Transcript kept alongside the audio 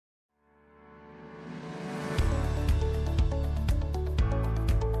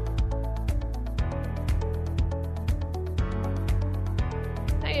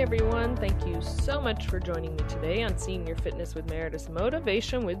everyone. Thank you so much for joining me today on Senior Fitness with Meredith,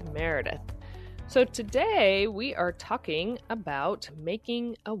 Motivation with Meredith. So today we are talking about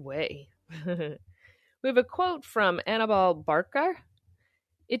making a way. We have a quote from Annabelle Barker.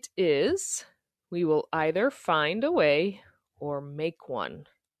 It is, "We will either find a way or make one."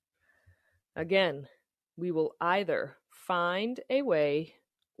 Again, we will either find a way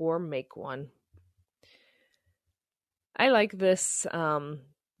or make one. I like this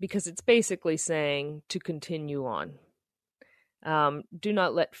because it's basically saying to continue on. Do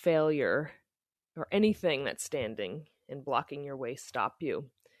not let failure or anything that's standing and blocking your way stop you.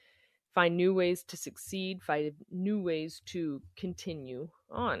 Find new ways to succeed, find new ways to continue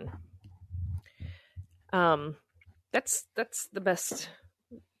on. That's the best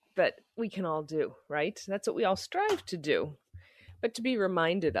that we can all do, right? That's what we all strive to do. But to be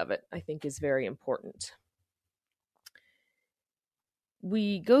reminded of it, I think, is very important.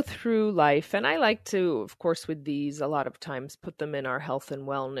 We go through life, and I like to, of course, with these, a lot of times put them in our health and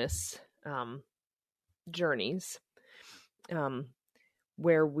wellness journeys,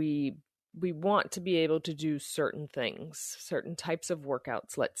 where we want to be able to do certain things, certain types of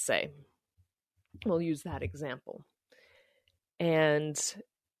workouts, let's say. We'll use that example. And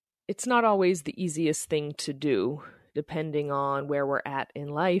it's not always the easiest thing to do, depending on where we're at in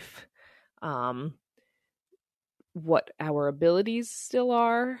life, what our abilities still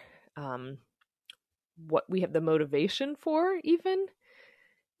are, what we have the motivation for even.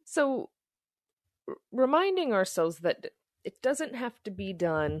 So reminding ourselves that it doesn't have to be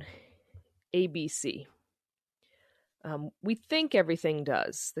done ABC. We think everything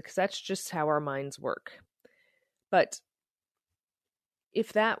does, because that's just how our minds work. But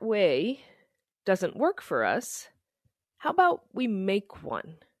if that way doesn't work for us, how about we make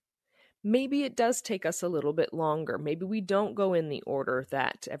one? Maybe it does take us a little bit longer. Maybe we don't go in the order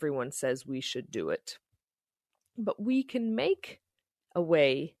that everyone says we should do it. But we can make a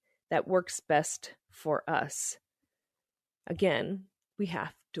way that works best for us. Again, we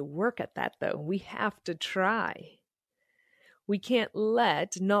have to work at that, though. We have to try. We can't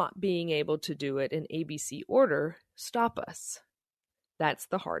let not being able to do it in ABC order stop us. That's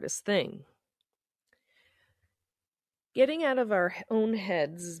the hardest thing. Getting out of our own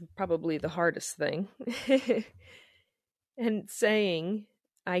heads is probably the hardest thing. And saying,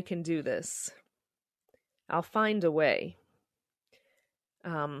 I can do this. I'll find a way.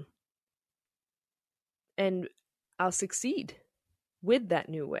 And I'll succeed with that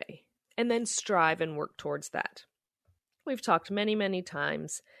new way. And then strive and work towards that. We've talked many, many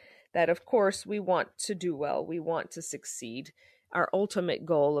times that, of course, we want to do well. We want to succeed. Our ultimate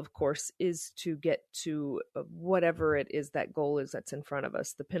goal, of course, is to get to whatever it is that goal is that's in front of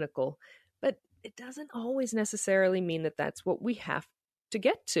us, the pinnacle. But it doesn't always necessarily mean that that's what we have to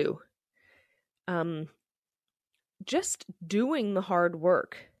get to. Just doing the hard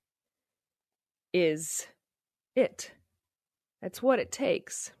work is it. That's what it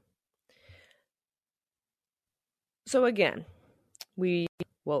takes. So again, we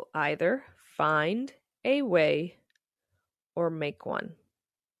will either find a way or make one.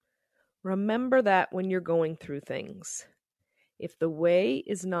 Remember that when you're going through things. If the way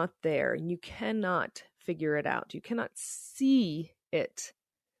is not there and you cannot figure it out, you cannot see it,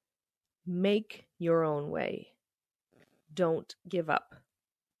 make your own way. Don't give up.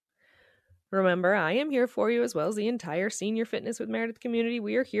 Remember, I am here for you as well as the entire Senior Fitness with Meredith community.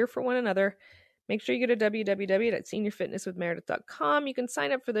 We are here for one another. Make sure you go to www.seniorfitnesswithmeredith.com. You can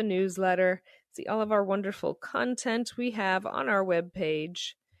sign up for the newsletter, see all of our wonderful content we have on our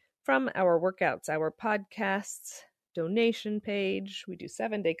webpage, from our workouts, our podcasts, donation page. We do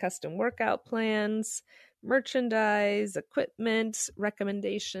 7-day custom workout plans, merchandise, equipment,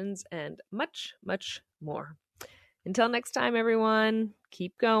 recommendations, and much, much more. Until next time, everyone,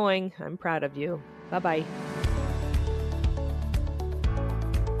 keep going. I'm proud of you. Bye-bye.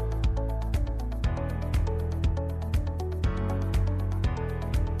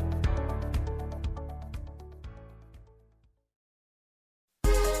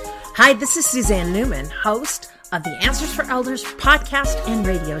 Hi, this is Suzanne Newman, host of the Answers for Elders podcast and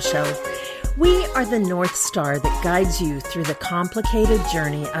radio show. We are the North Star that guides you through the complicated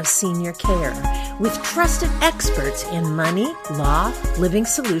journey of senior care with trusted experts in money, law, living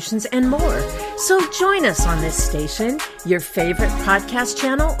solutions, and more. So join us on this station, your favorite podcast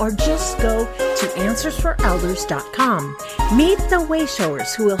channel, or just go to AnswersForElders.com. Meet the way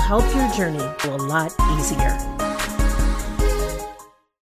showers who will help your journey go a lot easier.